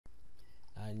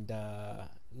And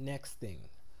next thing,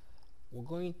 we're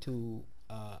going to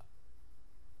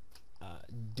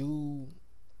do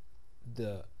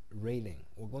the railing.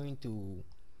 We're going to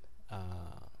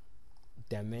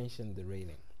dimension the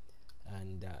railing,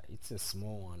 and it's a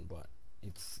small one, but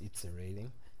it's a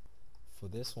railing. For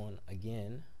this one,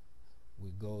 again,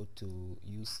 we go to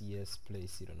UCS,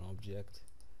 place it on object,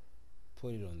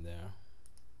 put it on there,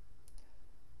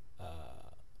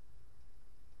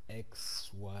 X,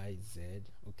 Y, Z,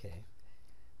 okay,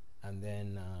 and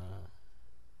then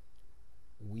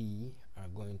we are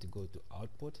going to go to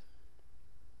output,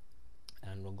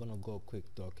 and we're gonna go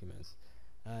quick documents,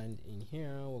 and in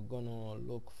here we're gonna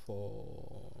look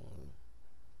for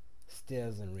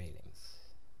stairs and railings,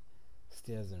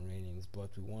 but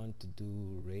we want to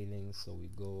do railings, so we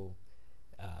go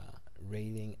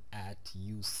railing at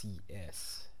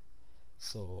UCS.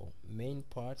 So main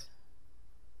part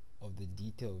of the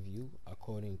detail view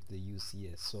according to the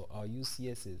UCS. So our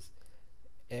UCS is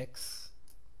X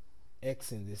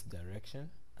in this direction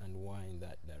and Y in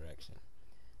that direction,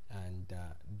 and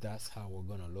that's how we're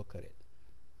gonna look at it.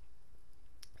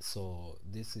 So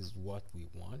this is what we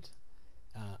want.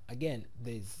 Again,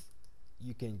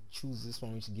 you can choose this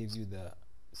one, which gives you the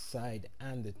side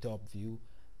and the top view,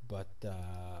 but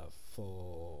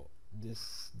for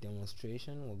this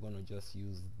demonstration we're gonna just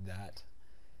use that.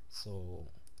 So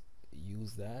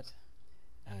use that,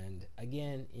 and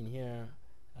again in here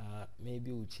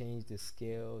maybe we'll change the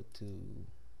scale to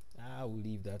we'll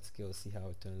leave that scale, see how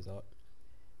it turns out.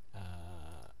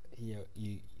 Here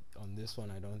on this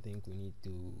one I don't think we need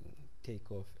to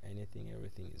take off anything,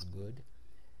 everything is good.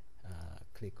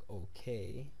 Click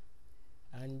OK,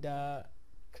 and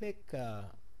click a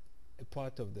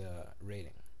part of the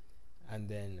railing, and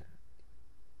then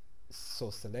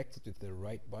select it with the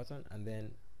right button, and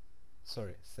then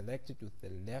select it with the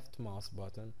left mouse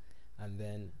button, and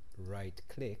then right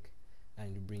click,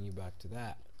 and bring you back to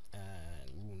that,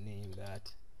 and we'll name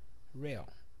that rail.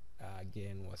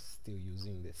 Again, we're still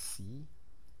using the C,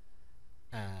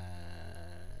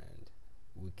 and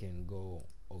we can go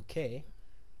OK,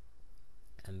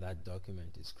 and that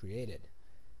document is created.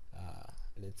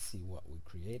 Let's see what we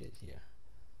created here.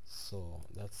 So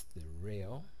that's the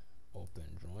rail,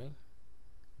 open drawing,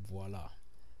 voila.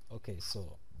 Okay,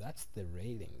 so that's the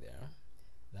railing there,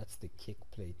 that's the kick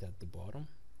plate at the bottom,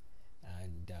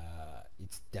 and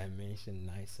it's dimensioned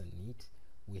nice and neat.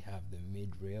 We have the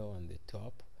mid rail on the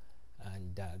top,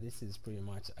 and this is pretty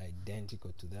much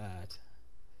identical to that.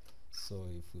 So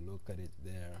if we look at it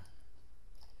there,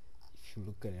 if you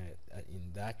look at it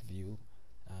in that view,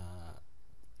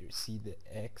 you see the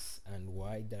X and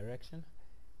Y direction.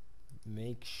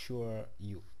 Make sure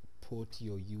you put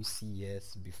your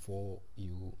UCS before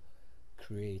you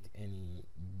create any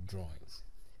drawings.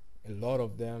 A lot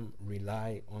of them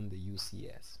rely on the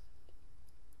UCS.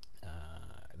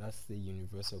 That's the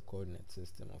universal coordinate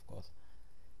system, of course.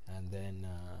 And then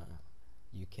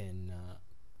you can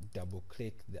double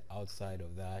click the outside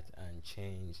of that and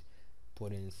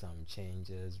put in some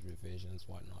changes, revisions,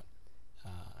 whatnot.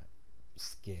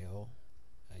 Scale,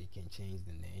 you can change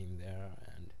the name there,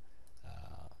 and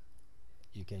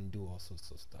you can do all sorts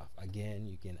of stuff. Again,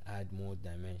 you can add more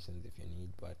dimensions if you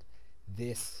need, but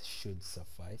this should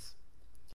suffice.